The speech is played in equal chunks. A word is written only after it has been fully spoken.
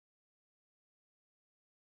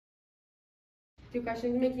Do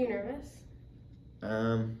questions make you nervous?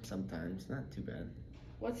 Sometimes, not too bad.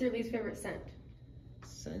 What's your least favorite scent?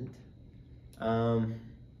 Scent? Um,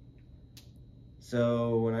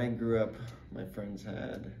 so when I grew up, my friends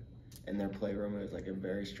had in their playroom, it was like a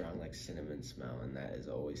very strong like cinnamon smell, and that has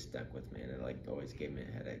always stuck with me, and it like always gave me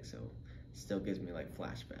a headache, so it still gives me like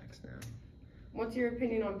flashbacks now. What's your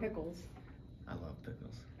opinion on pickles? I love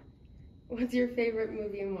pickles. What's your favorite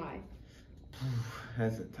movie and why?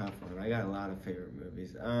 That's a tough one. I got a lot of favorite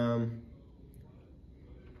movies.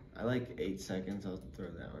 I like 8 Seconds. I'll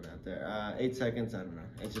throw that one out there. 8 Seconds, I don't know.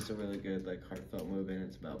 It's just a really good, like, heartfelt movie, and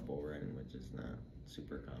it's about bull riding, which is not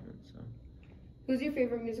super common, so. Who's your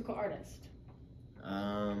favorite musical artist?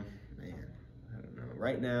 Man, I don't know.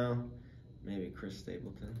 Right now, maybe Chris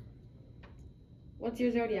Stapleton. What's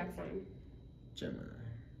your zodiac sign? Gemini.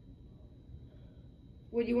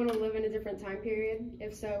 Would you want to live in a different time period?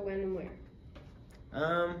 If so, when and where?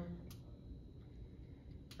 I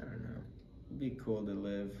don't know. It'd be cool to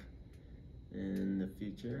live in the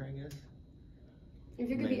future, I guess. If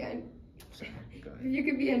you could Maybe. Sorry, go ahead. If you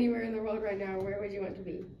could be anywhere in the world right now, where would you want to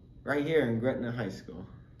be? Right here in Gretna High School.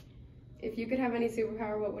 If you could have any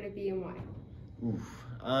superpower, what would it be and why? Oof.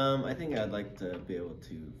 I think I'd like to be able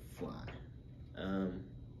to fly.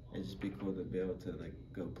 It'd just be cool to be able to like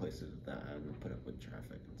go places without having to put up with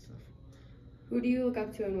traffic and stuff. Who do you look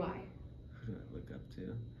up to and why? Who do I look up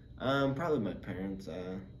to? Probably my parents.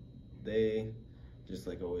 They just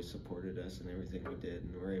like always supported us in everything we did,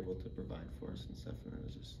 and were able to provide for us and stuff, and it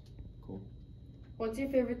was just cool. What's your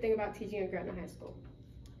favorite thing about teaching at Gretna High School?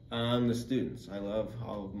 The students. I love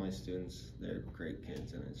all of my students. They're great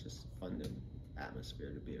kids, and it's just a fun atmosphere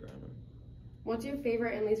to be around them. What's your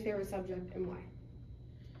favorite and least favorite subject and why?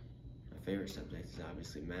 My favorite subject is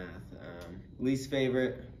obviously math. Least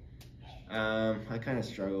favorite, I kind of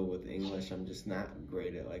struggle with English. I'm just not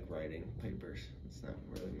great at like writing papers. It's not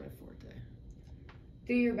really my forte.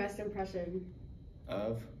 Do your best impression.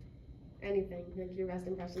 Of? Anything, like your best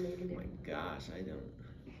impression that you can do. Oh my gosh, I don't.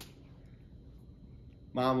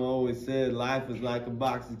 Mama always said life is like a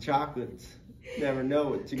box of chocolates. Never know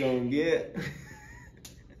what you're gonna get.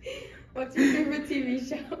 What's your favorite TV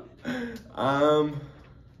show?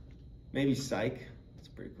 Maybe Psych. It's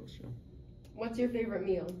a pretty cool show. What's your favorite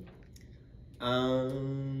meal?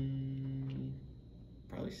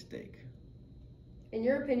 Probably steak. In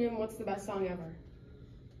your opinion, what's the best song ever?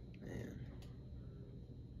 Man.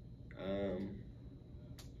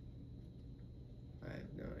 I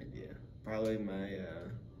have no idea. Probably my,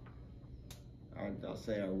 I'll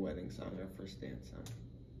say our wedding song, our first dance song.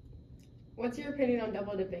 What's your opinion on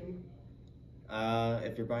double dipping?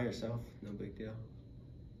 If you're by yourself, no big deal.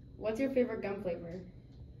 What's your favorite gum flavor?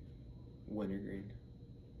 Wintergreen.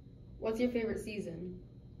 What's your favorite season?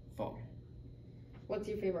 Fall. What's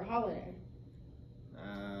your favorite holiday?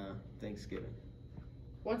 Thanksgiving.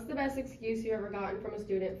 What's the best excuse you ever gotten from a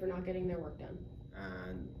student for not getting their work done?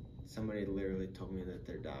 Somebody literally told me that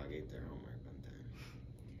their dog ate their homework one time.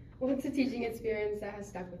 What's a teaching experience that has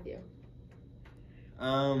stuck with you?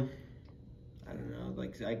 I don't know.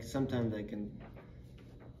 Like, sometimes I can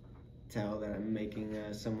tell that I'm making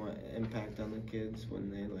a somewhat impact on the kids when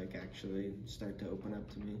they like actually start to open up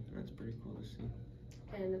to me, and that's pretty cool to see.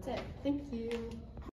 And that's it. Thank you.